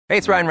Hey,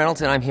 it's Ryan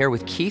Reynolds, and I'm here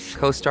with Keith,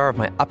 co-star of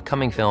my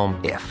upcoming film,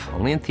 If,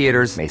 only in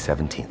theaters May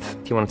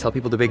 17th. Do you want to tell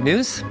people the big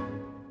news?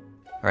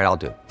 All right,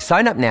 I'll do it.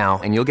 Sign up now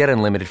and you'll get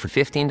unlimited for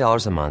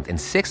 $15 a month and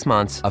 6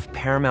 months of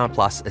Paramount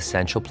Plus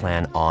Essential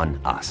Plan on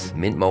us.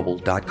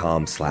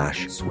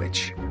 MintMobile.com/switch.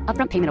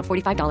 Upfront payment of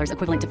 $45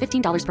 equivalent to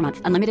 $15 per month.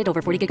 Unlimited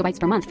over 40 gigabytes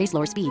per month. Face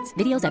lower speeds.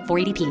 Videos at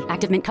 480p.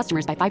 Active Mint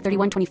customers by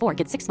 531.24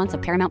 get 6 months of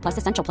Paramount Plus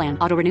Essential Plan.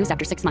 Auto renews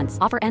after 6 months.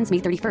 Offer ends May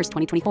 31st,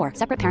 2024.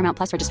 Separate Paramount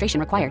Plus registration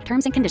required.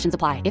 Terms and conditions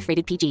apply if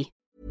rated PG.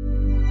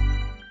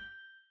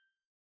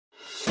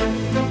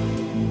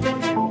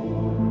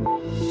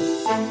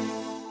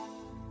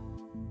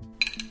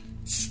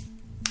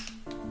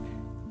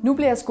 Nu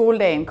bliver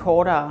skoledagen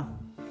kortere.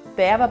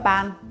 Da jeg var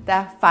barn,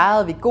 der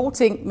fejrede vi gode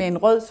ting med en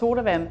rød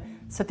sodavand,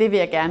 så det vil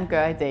jeg gerne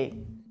gøre i dag.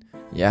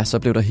 Ja, så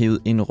blev der hævet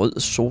en rød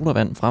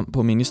sodavand frem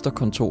på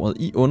ministerkontoret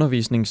i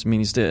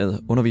Undervisningsministeriet.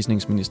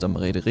 Undervisningsminister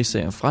Merete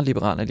Riisager fra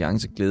Liberal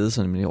Alliance glædede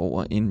sig nemlig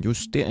over en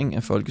justering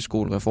af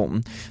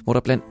folkeskolereformen, hvor der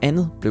blandt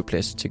andet blev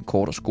plads til en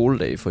kortere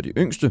skoledag for de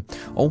yngste,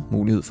 og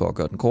mulighed for at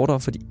gøre den kortere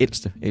for de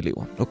ældste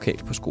elever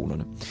lokalt på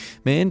skolerne.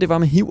 Men det var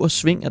med hiv og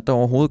sving, at der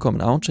overhovedet kom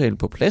en aftale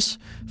på plads.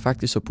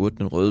 Faktisk så burde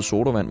den røde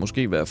sodavand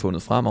måske være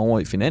fundet frem over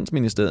i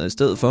Finansministeriet i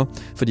stedet for,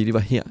 fordi det var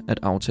her, at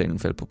aftalen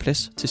faldt på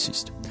plads til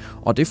sidst.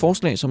 Og det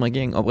forslag, som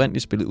regeringen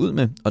oprindeligt spillet ud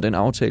med, og den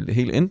aftale det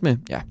hele endte med,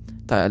 ja,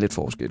 der er lidt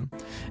forskel.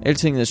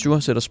 Altinget Azur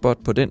sætter spot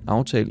på den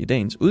aftale i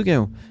dagens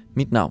udgave.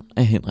 Mit navn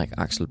er Henrik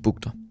Axel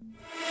Bugter.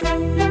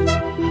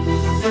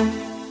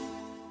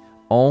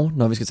 Og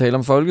når vi skal tale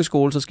om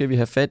folkeskole, så skal vi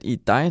have fat i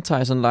dig,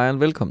 Tyson Lyon.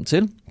 Velkommen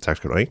til. Tak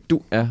skal du have.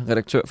 Du er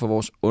redaktør for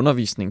vores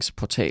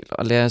undervisningsportal,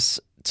 og lad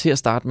os til at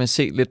starte med at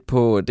se lidt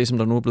på det, som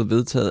der nu er blevet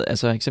vedtaget.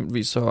 Altså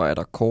eksempelvis så er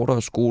der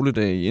kortere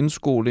skoledag i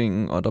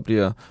indskolingen, og der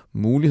bliver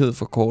mulighed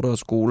for kortere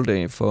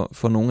skoledag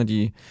for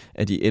nogle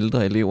af de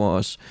ældre elever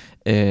også.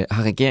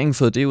 Har regeringen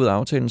fået det ud af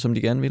aftalen, som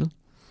de gerne ville?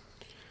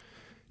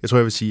 Jeg tror,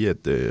 jeg vil sige, at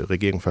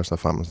regeringen først og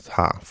fremmest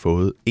har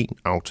fået en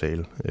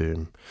aftale.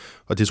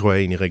 Og det tror jeg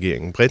egentlig,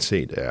 regeringen bredt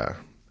set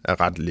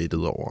er ret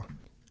lettet over.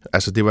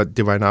 Altså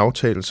det var en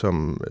aftale,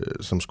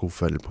 som skulle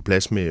falde på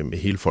plads med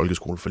hele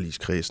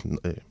folkeskoleforligskredsen.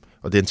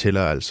 Og den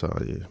tæller altså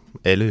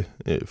alle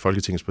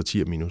Folketingets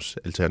partier minus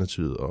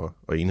Alternativet og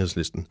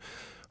Enhedslisten.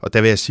 Og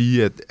der vil jeg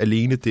sige, at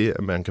alene det,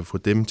 at man kan få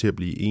dem til at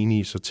blive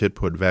enige så tæt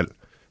på et valg,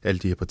 alle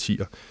de her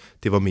partier,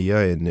 det var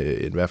mere end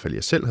i hvert fald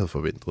jeg selv havde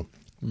forventet.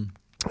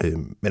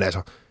 Men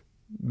altså,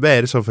 hvad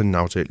er det så for en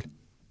aftale?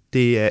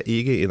 Det er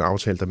ikke en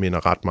aftale, der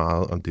minder ret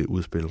meget om det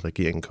udspil,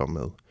 regeringen kom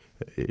med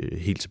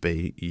helt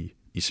tilbage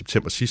i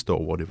september sidste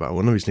år, hvor det var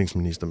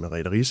undervisningsminister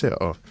Merete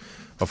Riisager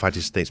og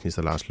faktisk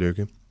statsminister Lars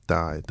Løkke,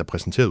 der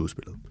præsenterede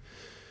udspillet.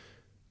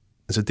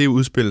 Altså det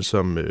udspil,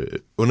 som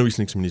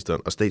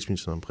undervisningsministeren og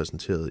statsministeren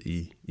præsenterede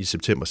i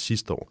september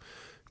sidste år,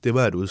 det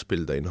var et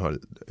udspil, der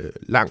indeholdt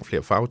langt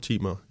flere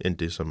fagtimer, end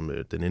det, som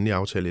den endelige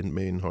aftale endte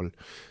med indhold.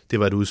 Det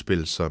var et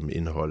udspil, som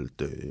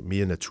indeholdt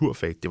mere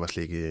naturfag.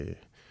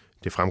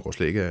 Det fremgår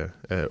slet ikke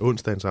af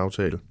onsdagens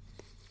aftale.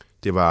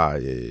 Det var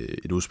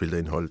et udspil, der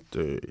indeholdt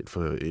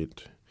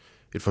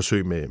et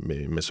forsøg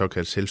med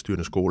såkaldt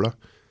selvstyrende skoler.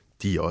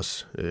 De er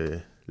også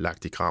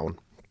lagt i graven.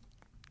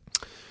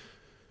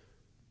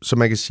 Så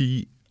man kan sige,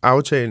 at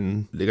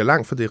aftalen ligger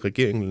langt fra det,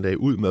 regeringen lagde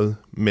ud med,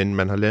 men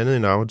man har landet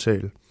en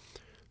aftale,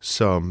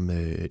 som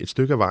et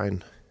stykke af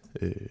vejen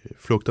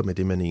flugter med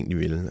det, man egentlig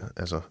ville.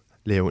 Altså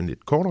lave en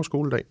lidt kortere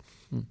skoledag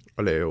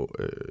og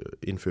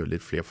indføre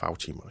lidt flere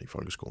fagtimer i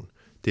folkeskolen.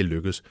 Det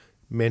lykkedes,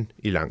 men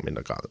i langt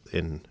mindre grad,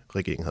 end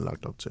regeringen havde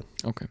lagt op til.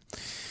 Okay.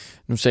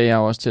 Nu sagde jeg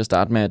også til at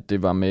starte med, at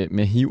det var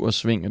med hiv og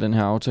sving, at den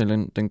her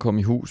aftale den kom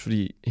i hus,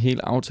 fordi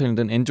hele aftalen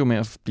den endte jo med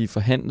at blive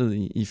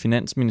forhandlet i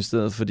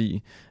Finansministeriet,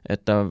 fordi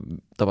at der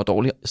var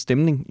dårlig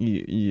stemning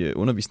i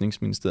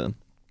Undervisningsministeriet.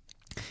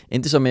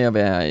 Endte det så med at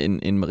være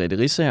en Merete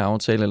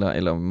Riisager-aftale,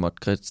 eller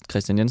måtte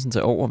Kristian Jensen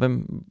tage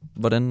over?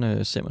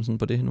 Hvordan ser man sådan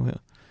på det nu her?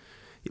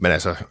 Men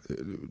altså,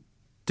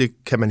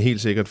 det kan man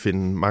helt sikkert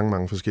finde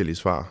mange forskellige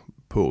svar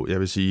på. Jeg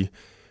vil sige,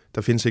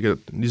 der findes sikkert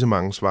lige så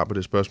mange svar på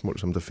det spørgsmål,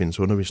 som der findes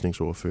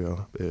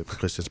undervisningsordfører på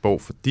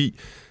Christiansborg, fordi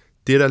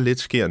det, der lidt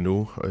sker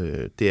nu,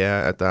 det er,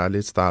 at der er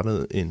lidt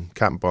startet en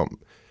kamp om,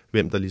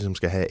 hvem der ligesom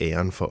skal have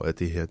æren for, at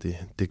det her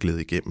det gled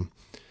igennem.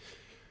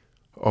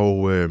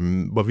 Og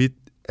hvorvidt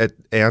at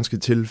æren skal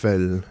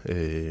tilfalde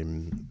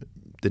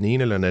den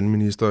ene eller den anden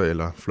minister,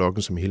 eller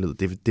flokken som helhed,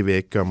 det vil jeg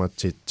ikke gøre mig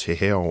til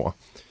herover.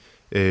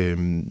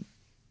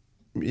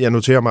 Jeg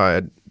noterer mig,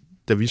 at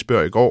da vi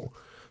spørger i går,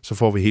 så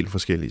får vi helt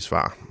forskellige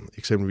svar.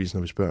 Eksempelvis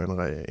når vi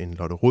spørger en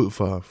Lotte Rod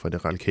fra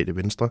det radikale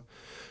Venstre,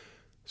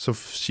 så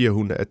siger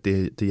hun, at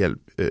det hjalp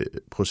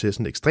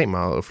processen ekstremt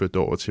meget at flytte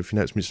over til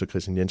finansminister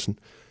Kristian Jensen.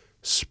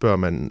 Spørger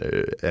man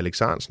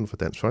Alex Ahrendtsen fra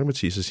Dansk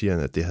Folkeparti, så siger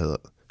han, at det havde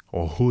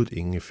overhovedet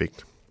ingen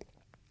effekt.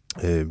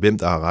 Hvem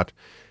der har ret,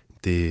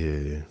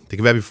 det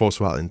kan være, at vi får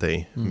svaret en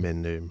dag,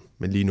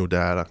 men lige nu der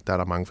er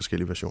der mange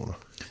forskellige versioner.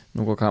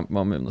 Nu går kampen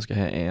om, hvem der skal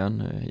have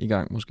æren i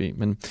gang måske.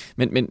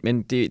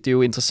 Men det er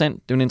jo interessant.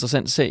 Det er jo en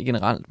interessant sag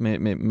generelt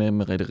med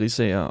Merete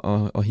Riisager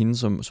og hende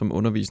som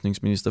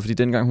undervisningsminister. Fordi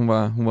dengang hun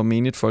var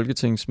menigt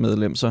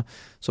folketingsmedlem, så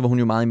var hun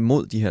jo meget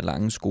imod de her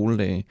lange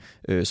skoledage,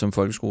 som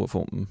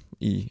folkeskolereformen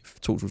i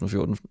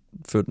 2014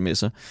 førte med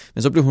sig.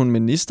 Men så blev hun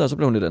minister, og så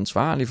blev hun lidt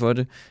ansvarlig for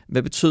det.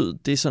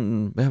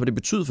 Hvad har det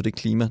betydet for det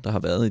klima, der har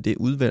været i det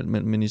udvalg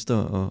mellem minister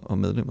og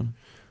medlemmerne?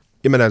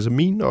 Jamen altså,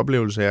 min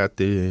oplevelse er, at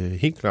det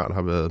helt klart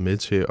har været med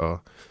til at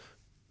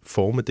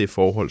forme det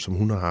forhold, som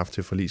hun har haft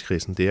til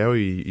forligskredsen. Det er jo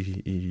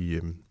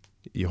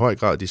i høj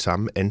grad de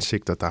samme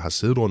ansigter, der har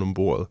siddet rundt om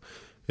bordet,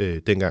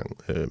 dengang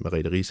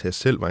Merete Riisager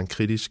selv var en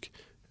kritisk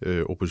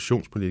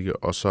oppositionspolitiker,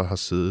 og så har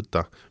siddet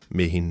der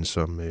med hende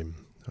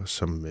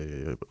som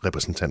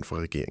repræsentant for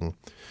regeringen.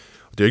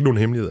 Og det er jo ikke nogen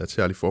hemmelighed, at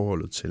særligt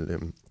forholdet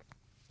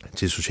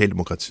til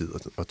Socialdemokratiet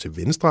og til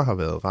Venstre har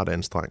været ret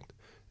anstrengt.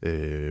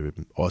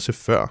 Også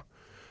før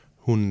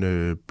hun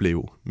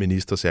blev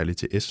minister, særligt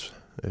til S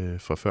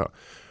fra før.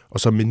 Og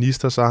som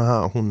minister, så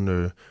har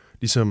hun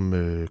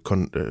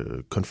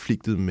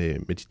konfliktet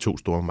med de to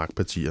store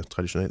magtpartier,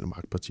 traditionelle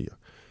magtpartier.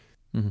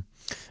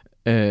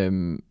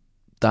 Mm-hmm.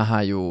 Der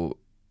har jo...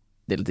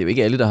 Det er jo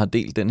ikke alle, der har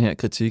delt den her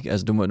kritik.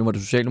 Altså, nu var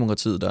det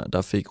Socialdemokratiet,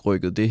 der fik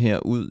rykket det her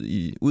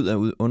ud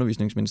af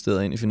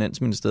undervisningsministeriet ind i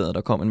Finansministeriet.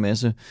 Der kom en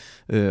masse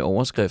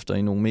overskrifter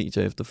i nogle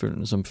medier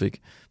efterfølgende, som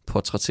fik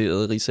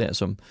portrætteret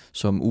Riisager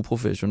som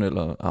uprofessionel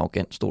og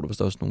arrogant, stod der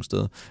vist også nogle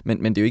steder.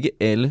 Men det er jo ikke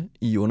alle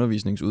i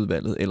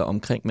undervisningsudvalget eller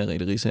omkring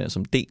Merete Riisager,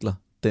 som deler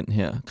den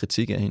her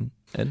kritik af hende.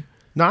 Er det?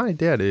 Nej,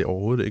 det er det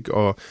overhovedet ikke.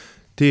 Og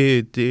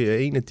det er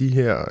en af de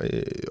her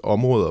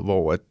områder,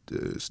 hvor at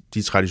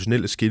de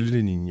traditionelle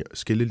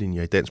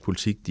skillelinjer i dansk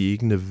politik, de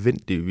ikke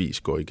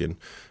nødvendigvis går igen.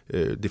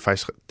 Det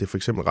er for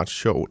eksempel ret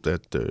sjovt,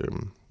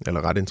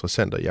 eller ret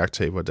interessant at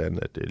iagttage, hvordan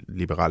at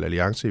Liberal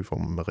Alliance i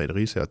form af Merete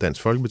Riisager og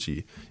Dansk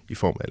Folkeparti i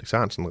form af Alex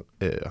Ahrendtsen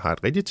har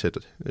et rigtig tæt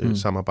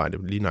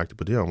samarbejde lige nøjagtigt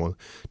på det her område.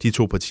 De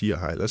to partier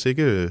har ellers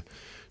ikke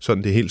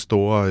sådan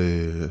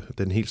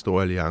den helt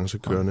store alliance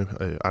kørende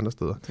andre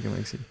steder. Det kan man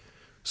ikke sige.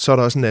 Så er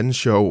der også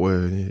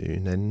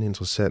en anden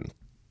interessant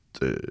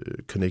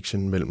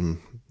connection mellem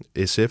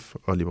SF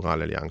og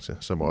Liberal Alliance,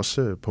 som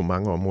også på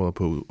mange områder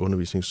på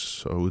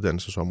undervisnings- og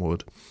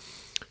uddannelsesområdet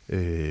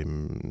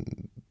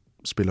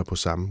spiller på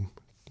samme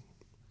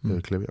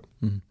klaver.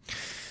 Mm.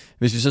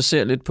 Hvis vi så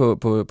ser lidt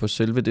på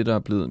selve det, der er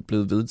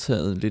blevet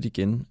vedtaget lidt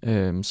igen,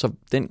 så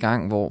den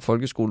gang, hvor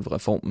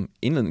folkeskolereformen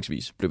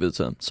indledningsvis blev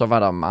vedtaget, så var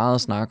der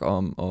meget snak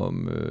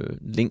om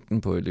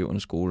længden på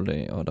elevernes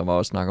skoledag, og der var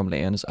også snak om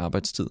lærernes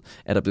arbejdstid.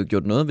 Er der blevet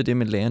gjort noget ved det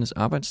med lærernes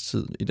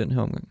arbejdstid i den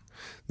her omgang?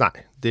 Nej,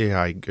 det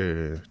har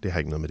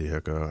ikke noget med det her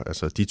at gøre.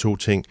 Altså, de to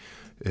ting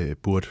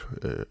burde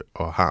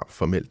og har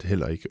formelt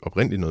heller ikke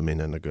oprindeligt noget med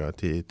hinanden at gøre.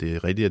 Det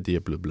er rigtigt, at det er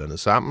blevet blandet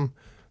sammen,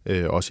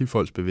 også i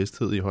folks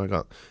bevidsthed i høj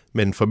grad.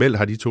 Men formelt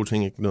har de to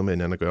ting ikke noget med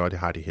hinanden at gøre, og det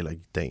har de heller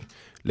ikke i dag.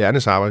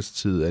 Lærernes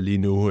arbejdstid er lige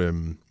nu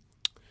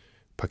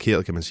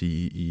parkeret, kan man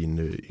sige, i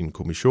en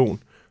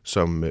kommission,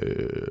 som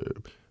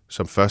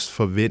først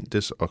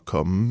forventes at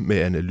komme med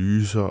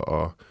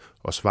analyser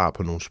og svar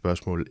på nogle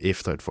spørgsmål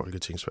efter et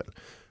folketingsvalg.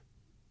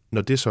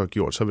 Når det så er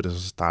gjort, så vil der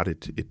så starte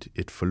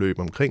et forløb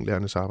omkring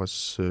lærernes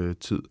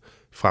arbejdstid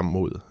frem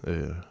mod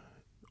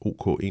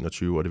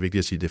OK21, og det er vigtigt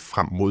at sige, at det er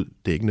frem mod,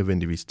 det er ikke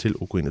nødvendigvis til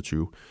OK21,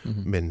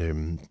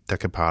 men der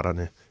kan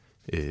parterne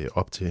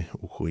op til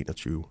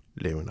OK21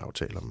 lave en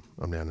aftale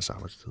om lærernes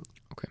arbejdstid.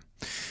 Okay.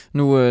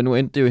 Nu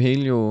endte det jo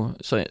hele jo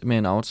så med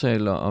en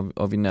aftale,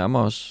 og vi nærmer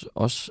os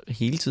også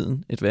hele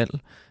tiden et valg.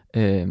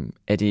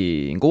 Er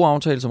det en god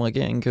aftale, som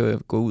regeringen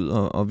kan gå ud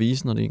og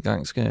vise, når de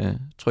engang skal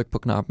trykke på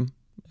knappen?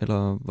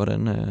 Eller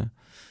hvordan er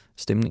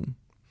stemningen?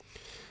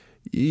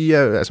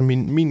 Ja, altså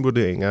min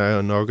vurdering er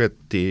jo nok, at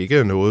det ikke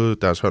er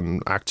noget, der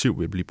sådan aktivt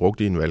vil blive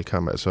brugt i en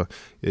valgkamp. Altså,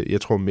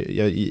 jeg tror,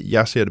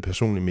 jeg ser det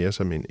personligt mere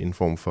som en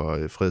form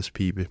for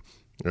fredspibe,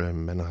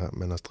 man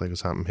har strikket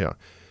sammen her.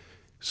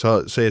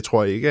 Så jeg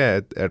tror ikke,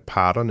 at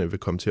parterne vil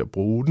komme til at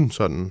bruge den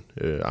sådan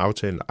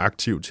aftalen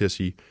aktivt til at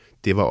sige,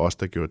 det var os,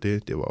 der gjorde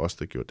det, det var os,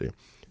 der gjorde det.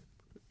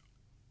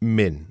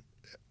 Men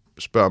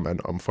spørger man,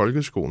 om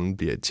folkeskolen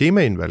bliver et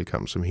tema i en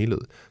valgkamp som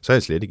helhed, så er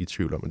jeg slet ikke i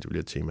tvivl om, at det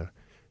bliver et tema.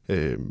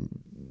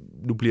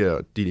 Nu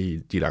bliver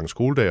de lange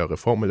skoledage og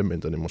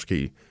reformelementerne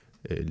måske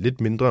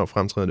lidt mindre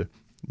fremtrædende,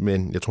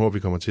 men jeg tror, vi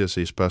kommer til at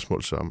se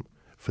spørgsmål som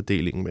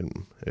fordelingen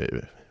mellem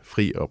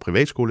fri- og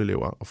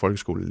privatskoleelever og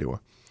folkeskoleelever,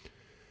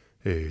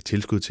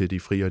 tilskud til de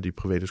frie og de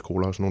private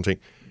skoler og sådan nogle ting.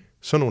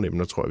 Sådan nogle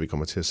emner tror jeg, vi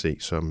kommer til at se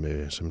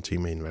som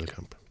tema i en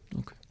valgkamp.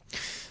 Okay.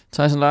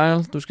 Tyson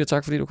Lyell, du skal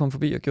tak, fordi du kom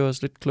forbi og gjorde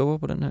os lidt klogere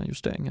på den her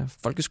justering af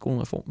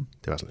folkeskolereformen.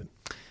 Det var sådan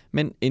lidt.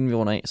 Men inden vi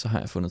runder af, så har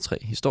jeg fundet 3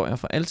 historier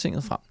fra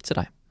Altinget frem til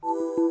dig.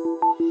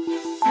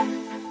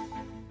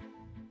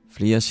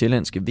 Flere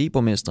sjællandske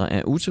V-borgmestre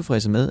er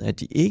utilfredse med, at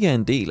de ikke er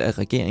en del af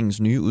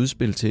regeringens nye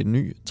udspil til et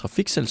nyt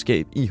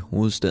trafikselskab i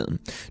hovedstaden.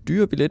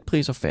 Dyre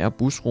billetpriser, færre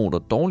busruter,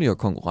 dårligere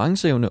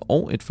konkurrenceevne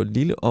og et for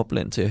lille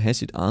opland til at have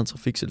sit eget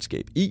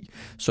trafikselskab i.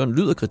 Sådan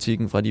lyder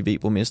kritikken fra de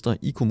V-borgmestre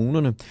i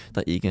kommunerne,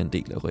 der ikke er en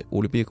del af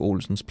Ole Birk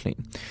Olsens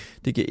plan.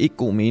 Det giver ikke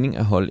god mening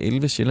at holde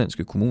 11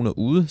 sjællandske kommuner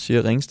ude,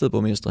 siger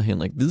Ringsted-borgmester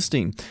Henrik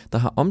Hvidsten, der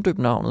har omdøbt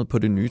navnet på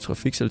det nye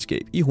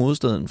trafikselskab i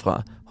hovedstaden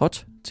fra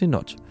HOT til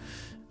NOT.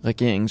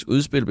 Regeringens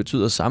udspil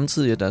betyder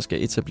samtidig, at der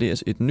skal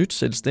etableres et nyt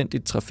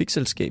selvstændigt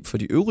trafikselskab for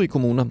de øvrige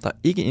kommuner, der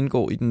ikke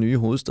indgår i den nye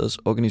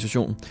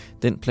hovedstadsorganisation.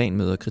 Den plan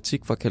møder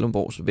kritik fra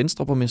Kalundborgs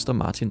venstreborgmester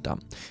Martin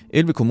Dam.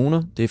 11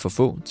 kommuner, det er for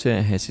få til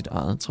at have sit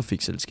eget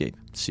trafikselskab,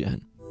 siger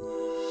han.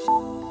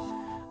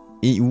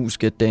 EU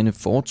skal danne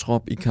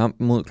fortrop i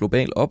kampen mod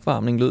global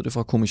opvarmning, lød det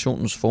fra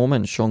kommissionens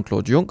formand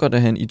Jean-Claude Juncker, da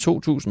han i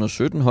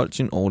 2017 holdt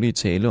sin årlige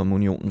tale om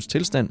unionens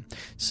tilstand.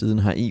 Siden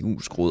har EU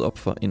skruet op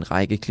for en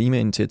række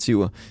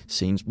klimainitiativer,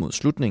 senest mod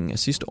slutningen af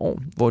sidste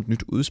år, hvor et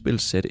nyt udspil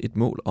satte et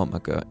mål om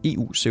at gøre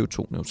EU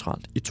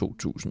CO2-neutralt i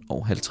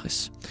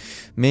 2050.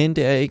 Men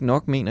det er ikke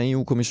nok, mener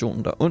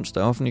EU-kommissionen, der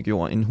onsdag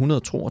offentliggjorde en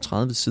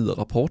 132-sider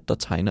rapport, der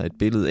tegner et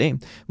billede af,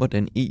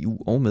 hvordan EU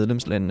og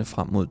medlemslandene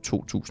frem mod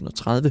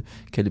 2030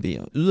 kan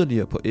levere yderligere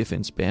på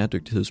FN's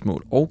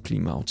bæredygtighedsmål og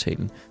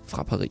klimaaftalen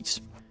fra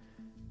Paris.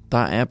 Der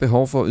er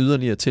behov for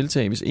yderligere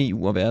tiltag, hvis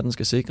EU og verden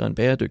skal sikre en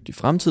bæredygtig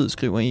fremtid,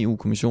 skriver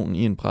EU-kommissionen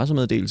i en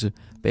pressemeddelelse.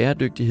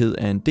 Bæredygtighed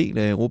er en del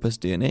af Europas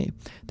DNA.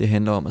 Det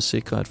handler om at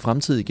sikre, at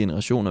fremtidige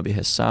generationer vil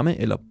have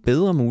samme eller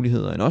bedre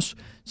muligheder end os,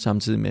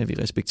 samtidig med at vi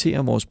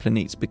respekterer vores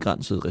planets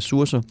begrænsede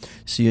ressourcer,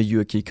 siger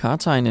Jyrki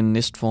Katainen,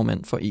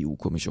 næstformand for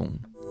EU-kommissionen.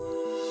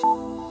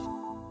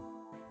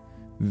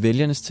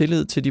 Vælgernes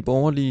tillid til de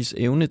borgerliges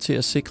evne til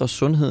at sikre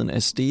sundheden er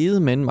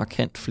steget, men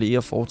markant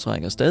flere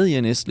foretrækker stadig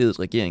en S-ledet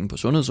regering på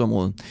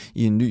sundhedsområdet.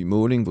 I en ny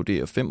måling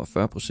vurderer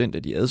 45%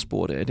 af de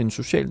adspurgte, at en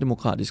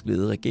socialdemokratisk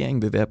ledet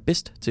regering vil være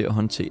bedst til at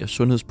håndtere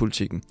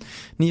sundhedspolitikken.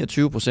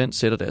 29%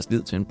 sætter deres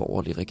lid til en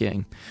borgerlig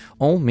regering.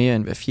 Og mere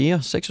end hver fjerde,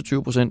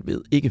 26%,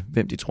 ved ikke,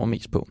 hvem de tror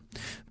mest på.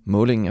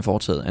 Målingen er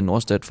foretaget af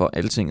Norstat for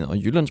Altinget og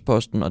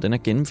Jyllandsposten, og den er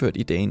gennemført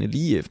i dagene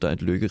lige efter,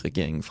 at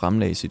Løkke-regeringen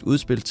fremlagde sit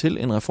udspil til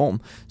en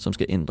reform, som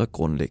skal ændre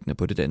grundlæggende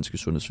på det danske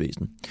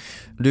sundhedsvæsen.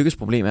 Lykkes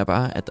problem er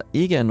bare, at der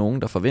ikke er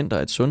nogen, der forventer,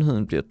 at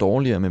sundheden bliver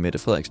dårligere med Mette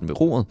Frederiksen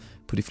ved roret.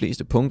 På de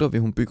fleste punkter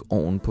vil hun bygge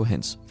oven på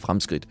hans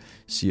fremskridt,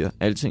 siger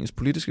Altingets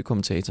politiske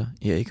kommentator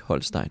Erik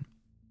Holstein.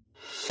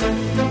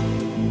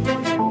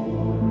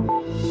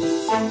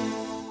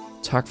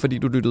 Tak fordi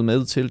du lyttede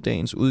med til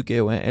dagens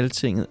udgave af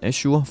Altinget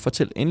Azure.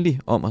 Fortæl endelig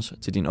om os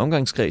til din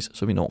omgangskreds,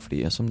 så vi når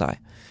flere som dig.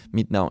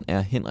 Mit navn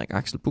er Henrik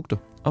Axel Bugter,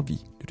 og vi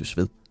lyttes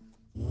ved.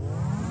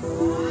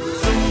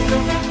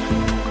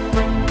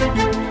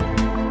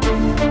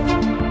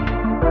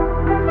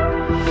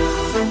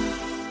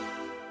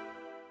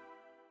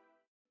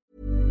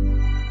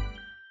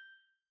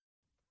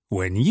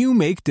 When you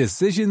make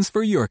decisions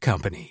for your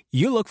company,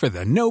 you look for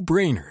the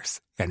no-brainers.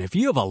 And if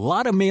you have a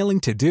lot of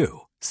mailing to do,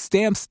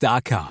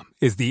 Stamps.com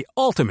is the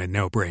ultimate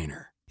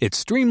no-brainer. It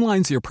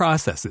streamlines your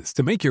processes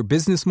to make your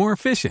business more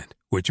efficient,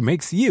 which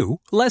makes you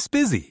less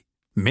busy.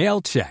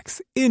 Mail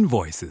checks,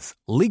 invoices,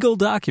 legal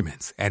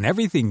documents, and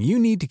everything you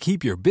need to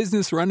keep your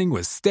business running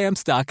with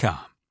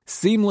Stamps.com.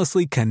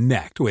 Seamlessly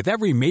connect with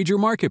every major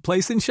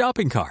marketplace and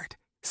shopping cart.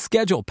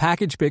 Schedule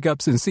package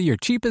pickups and see your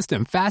cheapest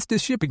and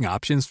fastest shipping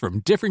options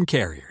from different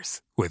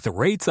carriers, with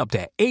rates up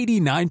to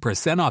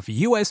 89% off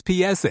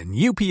USPS and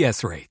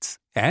UPS rates.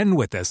 And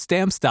with the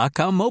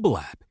Stamps.com mobile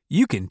app,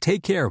 you can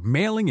take care of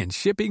mailing and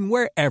shipping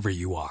wherever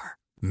you are.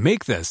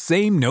 Make the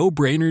same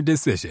no-brainer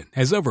decision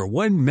as over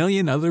 1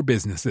 million other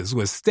businesses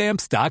with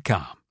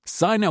Stamps.com.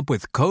 Sign up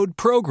with code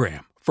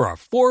PROGRAM for a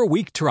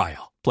 4-week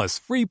trial, plus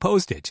free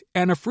postage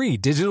and a free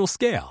digital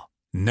scale.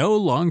 No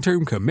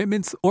long-term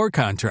commitments or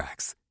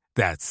contracts.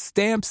 That's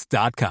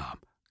Stamps.com.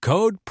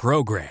 Code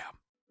PROGRAM.